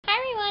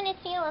everyone,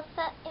 it's me,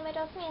 Alyssa, and my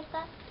dog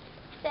Samantha.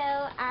 So,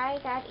 I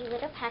got a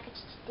little package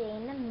today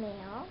in the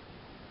mail,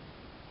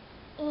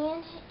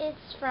 and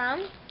it's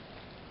from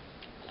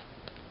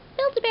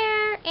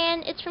BuildABear,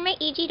 and it's for my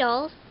AG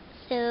dolls.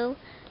 So,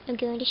 I'm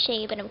going to show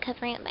you, but I'm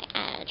covering up my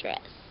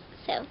address.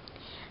 So,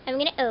 I'm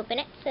going to open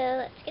it, so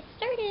let's get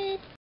started.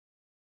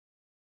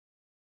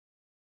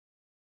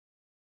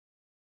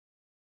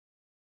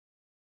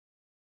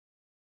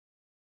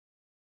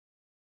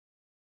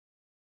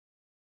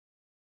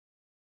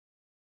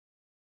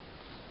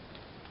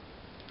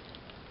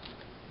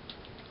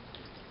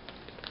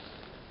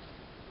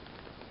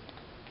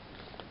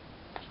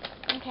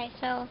 Okay,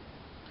 so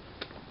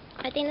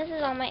I think this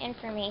is all my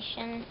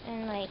information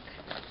and like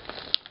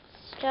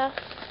stuff.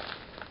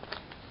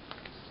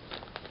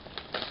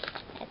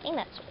 I think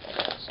that's what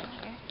it is in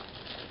here.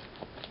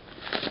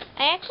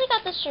 I actually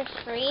got this for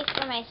free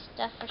for my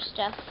Stuff for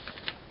Stuff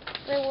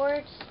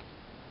rewards.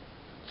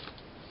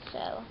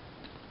 So,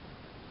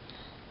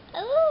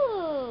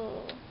 ooh,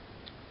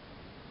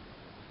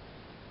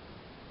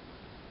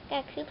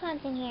 got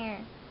coupons in here.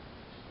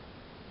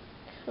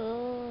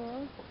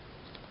 Cool.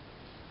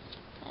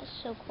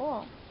 That's so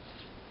cool.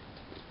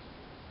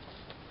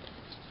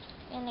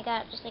 And I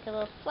got just like a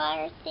little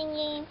flyer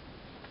thingy.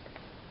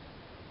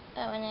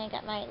 Oh, and then I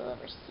got my little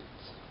receipt.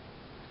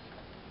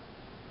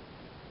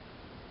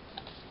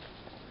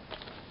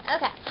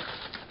 Okay.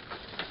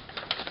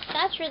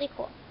 That's really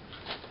cool.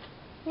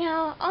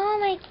 Now, oh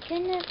my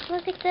goodness,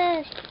 look at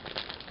this.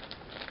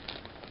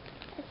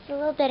 It's the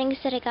little bedding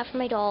set I got for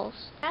my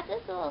dolls. I got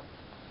this little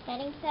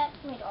bedding set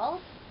for my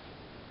dolls.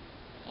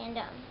 And,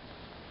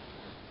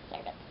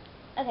 sorry about that.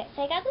 Okay,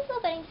 so I got this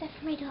little bedding set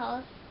for my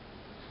dolls.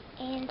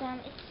 And,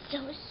 it's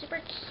so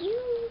super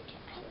cute.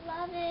 I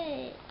love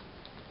it.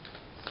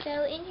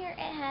 So, in here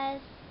it has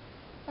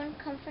one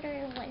comforter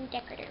and one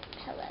decorative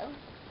pillow.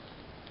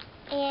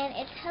 And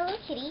it's Hello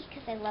Kitty,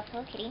 because I love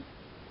Hello Kitty.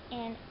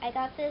 And I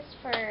got this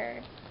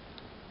for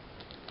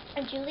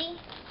Julie.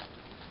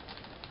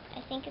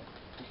 I think this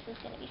is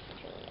going to be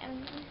for Julie.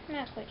 I'm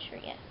not quite sure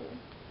yet who.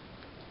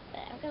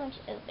 But I'm going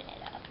to open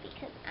it up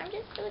because I'm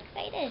just so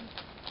excited.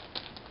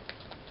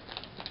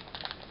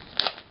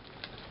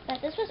 But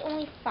this was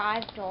only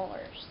 $5.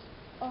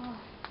 Oh,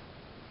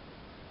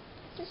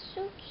 this is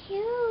so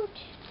cute.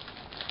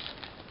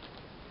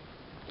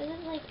 This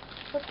is like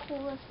the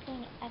coolest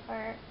thing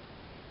ever.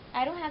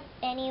 I don't have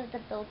any of the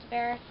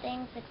BuildABear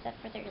things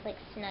except for their like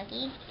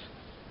Snuggie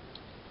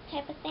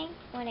type of thing.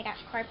 When I got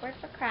cardboard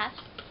for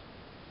crafts.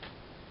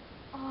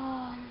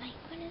 Oh my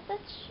goodness,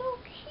 that's so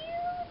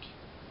cute.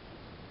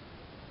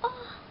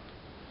 Oh,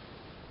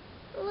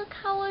 look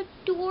how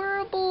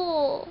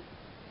adorable.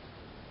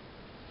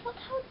 Look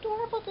how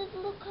adorable this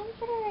little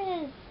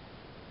comforter is.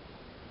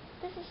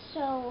 This is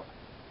so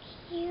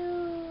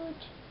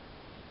cute.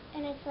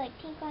 And it's like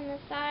pink on the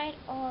side.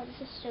 Oh,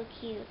 this is so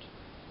cute.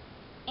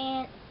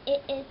 And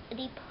it is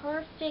the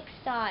perfect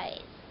size.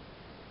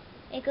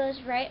 It goes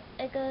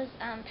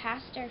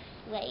past their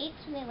legs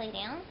when they lay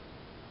down.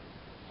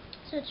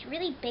 So it's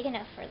really big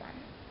enough for them.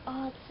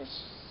 Oh, this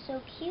is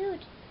so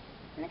cute.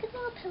 And look at the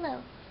little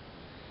pillow.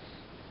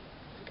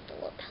 Look at the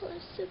little pillow,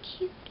 it's so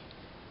cute.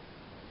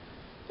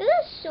 This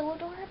is so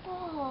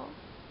adorable.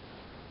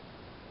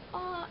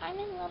 Oh, I'm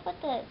in love with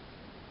this.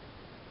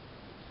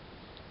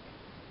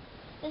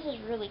 This is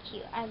really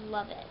cute. I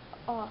love it.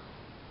 Oh.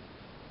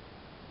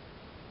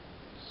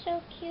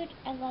 So cute.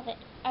 I love it.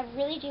 I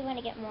really do want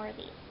to get more of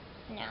these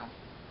now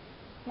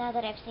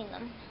that I've seen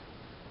them.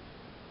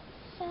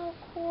 So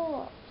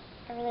cool.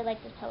 I really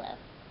like this pillow.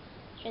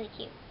 It's really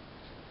cute.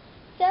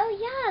 So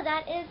yeah,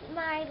 that is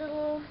my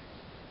little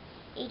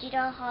AG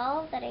doll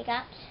haul that I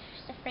got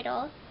for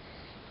dolls.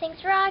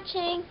 Thanks for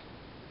watching.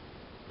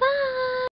 Bye!